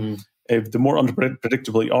well. If the more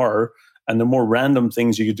unpredictable you are, and the more random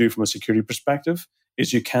things you can do from a security perspective,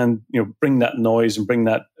 is you can bring that noise and bring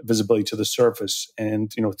that visibility to the surface.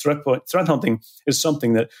 And threat hunting is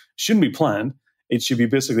something that shouldn't be planned. It should be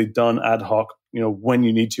basically done ad hoc. When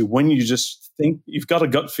you need to, when you just think you've got a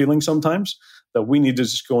gut feeling sometimes that we need to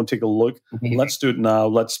just go and take a look. Let's do it now.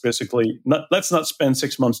 Let's basically let's not spend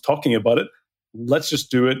 6 months talking about it. Let's just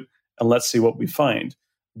do it and let's see what we find.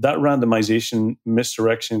 That randomization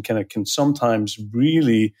misdirection can sometimes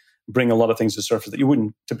really bring a lot of things to the surface that you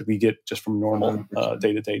wouldn't typically get just from normal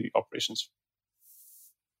day-to-day operations.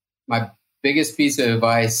 My biggest piece of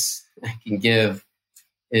advice I can give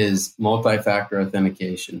is multi-factor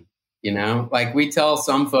authentication. Like we tell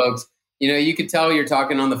some folks, you could tell you're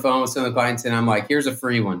talking on the phone with some of the clients and I'm like, here's a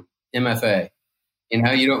free one, MFA. We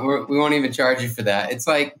won't even charge you for that. It's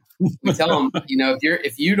like, we tell them,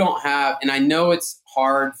 if you don't have, and I know it's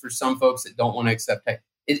hard for some folks that don't want to accept tech.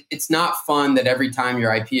 It's not fun that every time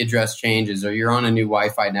your IP address changes or you're on a new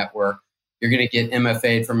Wi-Fi network, you're going to get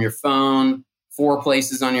MFA'd from your phone, 4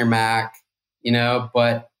 places on your Mac,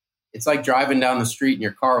 but it's like driving down the street in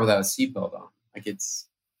your car without a seatbelt on.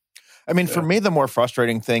 Like for me, the more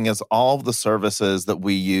frustrating thing is all of the services that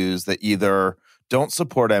we use that either don't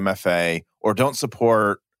support MFA or don't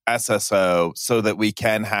support SSO so that we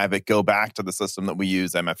can have it go back to the system that we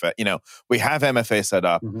use MFA. We have MFA set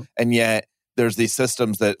up and yet there's these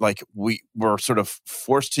systems that we're sort of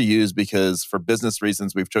forced to use because for business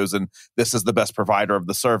reasons, we've chosen this is the best provider of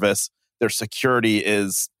the service. Their security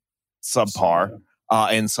is subpar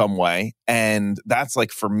in some way. And that's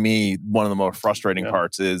for me, one of the more frustrating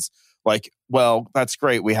parts is that's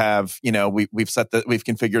great. We have, we've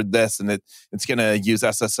configured this and it's going to use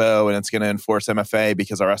SSO and it's going to enforce MFA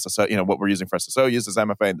because our SSO, what we're using for SSO uses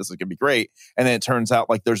MFA and this is going to be great. And then it turns out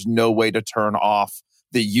there's no way to turn off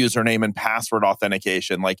the username and password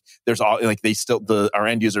authentication. There's all they still our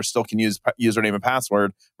end users still can use username and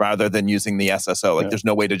password rather than using the SSO. There's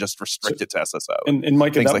no way to just restrict it to SSO. And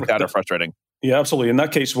Mike, things like that are frustrating. Yeah, absolutely. In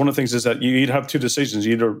that case, one of the things is that you either have two decisions.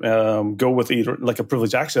 You either go with either a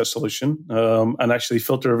privileged access solution and actually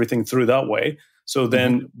filter everything through that way. So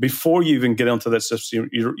then before you even get onto that system,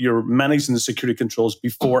 you're managing the security controls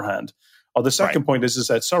beforehand. Or the second point is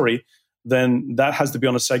that, then that has to be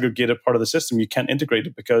on a segregated part of the system. You can't integrate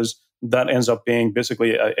it because that ends up being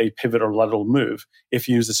basically a pivot or lateral move if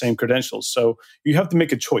you use the same credentials. So you have to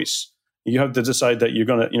make a choice. You have to decide that you're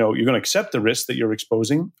going to accept the risk that you're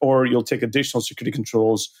exposing, or you'll take additional security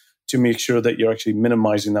controls to make sure that you're actually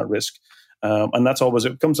minimizing that risk. And that's always,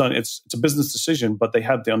 it comes on, it's a business decision, but they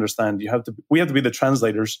have to understand, we have to be the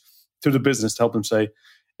translators to the business to help them say,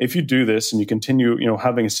 if you do this and you continue,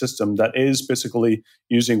 having a system that is basically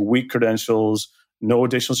using weak credentials, no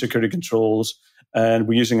additional security controls, and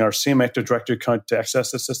we're using our same Active Directory account to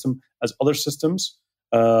access the system as other systems,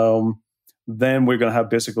 then we're going to have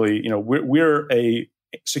basically, we're a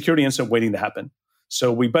security incident waiting to happen.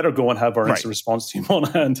 So we better go and have our incident response team on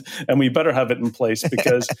hand, and we better have it in place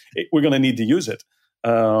because we're going to need to use it.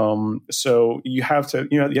 So you have to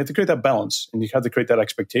create that balance, and you have to create that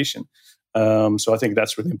expectation. So I think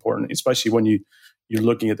that's really important, especially when you're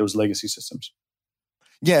looking at those legacy systems.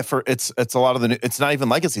 Yeah, it's a lot of it's not even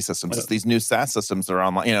legacy systems. It's these new SaaS systems that are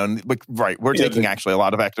online. We're taking actually a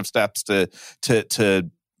lot of active steps to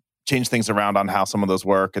change things around on how some of those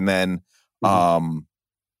work, and then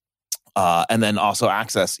also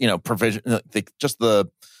access, provision, just the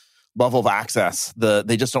level of access.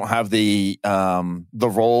 They just don't have the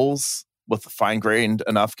roles with fine-grained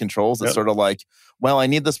enough controls. It's sort of like, well, I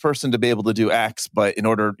need this person to be able to do X, but in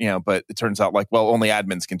order, but it turns out only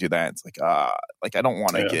admins can do that. It's I don't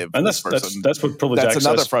want to give. And that's what privileged access. That's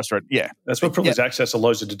another frustrating. Yeah, that's what privileged access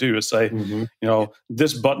allows you to do. Is say,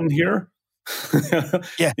 this button here.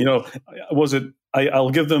 I'll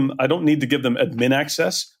give them. I don't need to give them admin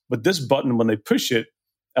access, but this button, when they push it,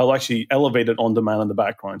 I'll actually elevate it on demand in the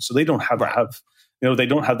background, so they don't have to have. They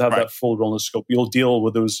don't have to have that full role and scope. You'll deal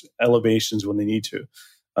with those elevations when they need to.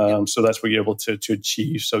 So that's what you're able to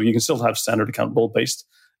achieve. So you can still have standard account role based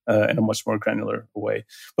in a much more granular way.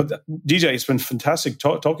 But DJ, it's been fantastic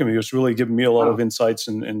talking with you. It's really given me a lot of insights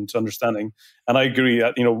and understanding. And I agree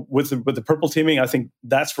that, with the purple teaming, I think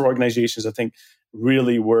that's for organizations, I think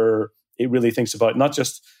really where it really thinks about not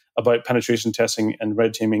just about penetration testing and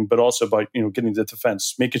red teaming, but also about, getting the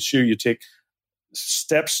defense, making sure you take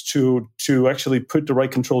steps to actually put the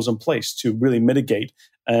right controls in place to really mitigate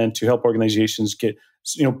and to help organizations get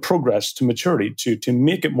progress to maturity to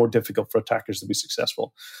make it more difficult for attackers to be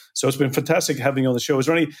successful. So it's been fantastic having you on the show. Is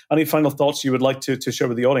there any final thoughts you would like to share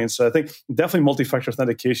with the audience? So I think definitely multi-factor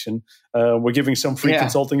authentication. We're giving some free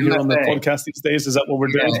consulting here on the podcast these days. Is that what we're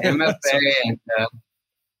doing? MFA. And,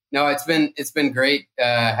 no, it's been great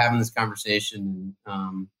having this conversation.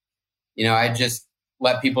 I just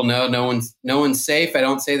let people know no one's safe. I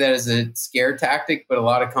don't say that as a scare tactic, but a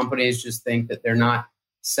lot of companies just think that they're not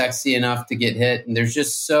sexy enough to get hit. And there's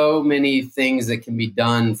just so many things that can be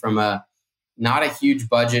done from not a huge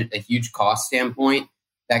budget, a huge cost standpoint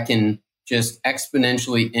that can just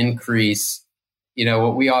exponentially increase.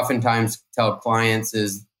 What we oftentimes tell clients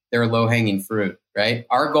is they're low-hanging fruit, right?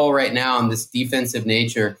 Our goal right now in this defensive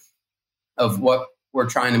nature of what we're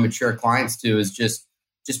trying to mature clients to is just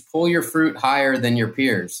pull your fruit higher than your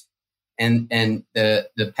peers. And the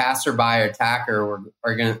passerby attacker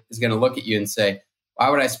is going to look at you and say, why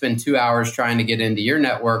would I spend 2 hours trying to get into your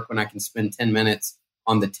network when I can spend 10 minutes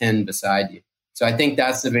on the 10 beside you? So I think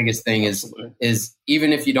that's the biggest thing is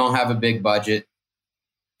even if you don't have a big budget,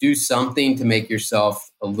 do something to make yourself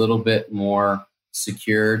a little bit more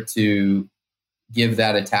secure to give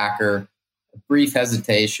that attacker a brief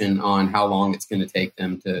hesitation on how long it's going to take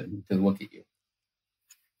them to look at you.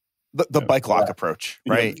 The bike lock approach,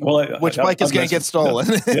 right? Yeah. Well, which bike is going to get stolen?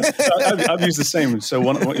 I've used the same. So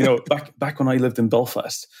back when I lived in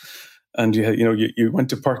Belfast, and you went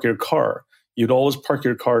to park your car, you'd always park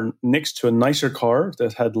your car next to a nicer car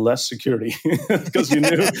that had less security because you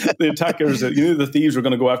knew the thieves were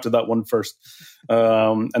going to go after that one first.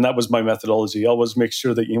 And that was my methodology. I always make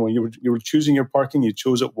sure that when you were choosing your parking, you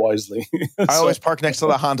chose it wisely. I always park next to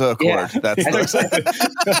the Honda Accord. Yeah. That's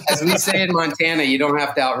as we say in Montana, you don't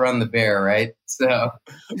have to outrun the bear, right? So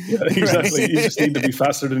exactly. You just need to be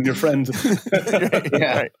faster than your friend.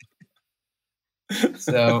 Right.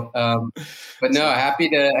 So, but no, happy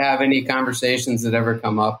to have any conversations that ever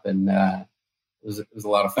come up, and it was a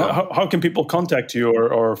lot of fun. How can people contact you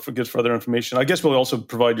or get further information? I guess we'll also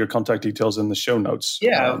provide your contact details in the show notes.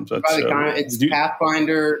 Yeah, it's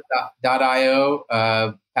pathfynder.io,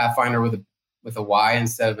 Pathfynder with a Y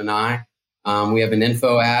instead of an I. We have an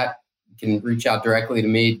info at. You can reach out directly to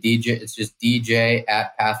me, DJ. It's just DJ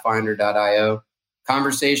at pathfynder.io.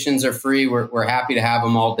 Conversations are free. We're happy to have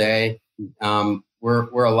them all day.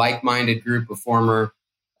 We're a like-minded group of former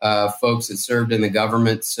folks that served in the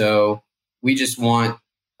government. So we just want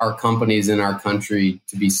our companies in our country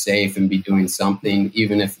to be safe and be doing something,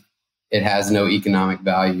 even if it has no economic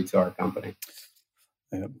value to our company.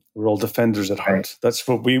 Yeah, we're all defenders at heart. Right. That's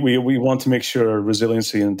what we want to make sure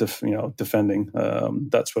resiliency and defending.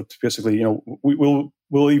 That's what basically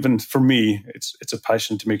we'll even for me it's a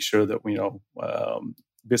passion to make sure that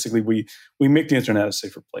basically we make the internet a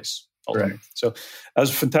safer place. Right. So it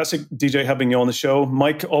was fantastic, DJ, having you on the show.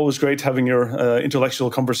 Mike, always great having your intellectual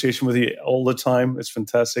conversation with you all the time. It's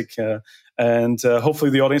fantastic. And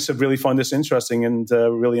hopefully the audience have really found this interesting and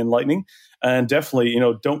really enlightening. And definitely,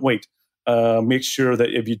 don't wait. make sure that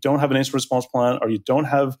if you don't have an incident response plan or you don't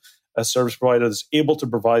have a service provider that's able to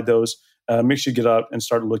provide those, make sure you get out and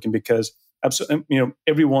start looking, because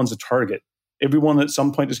everyone's a target. Everyone at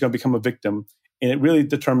some point is going to become a victim, and it really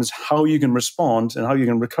determines how you can respond and how you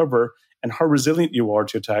can recover and how resilient you are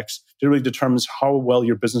to attacks. It really determines how well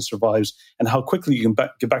your business survives and how quickly you can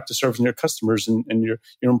get back to serving your customers and your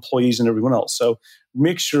employees and everyone else. So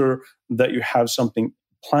make sure that you have something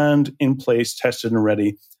planned, in place, tested, and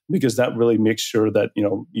ready, because that really makes sure that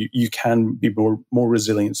you can be more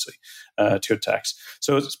resiliency to attacks.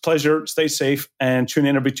 So it's a pleasure. Stay safe and tune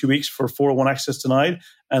in every 2 weeks for 401 Access Denied,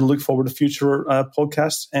 and look forward to future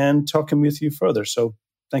podcasts and talking with you further. So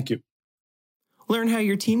thank you. Learn how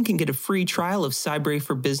your team can get a free trial of Cybrary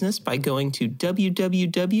for Business by going to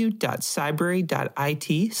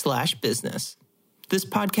www.cybrary.it/business. This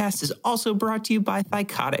podcast is also brought to you by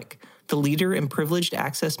Thycotic, the leader in privileged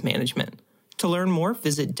access management. To learn more,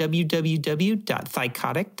 visit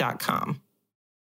www.thycotic.com.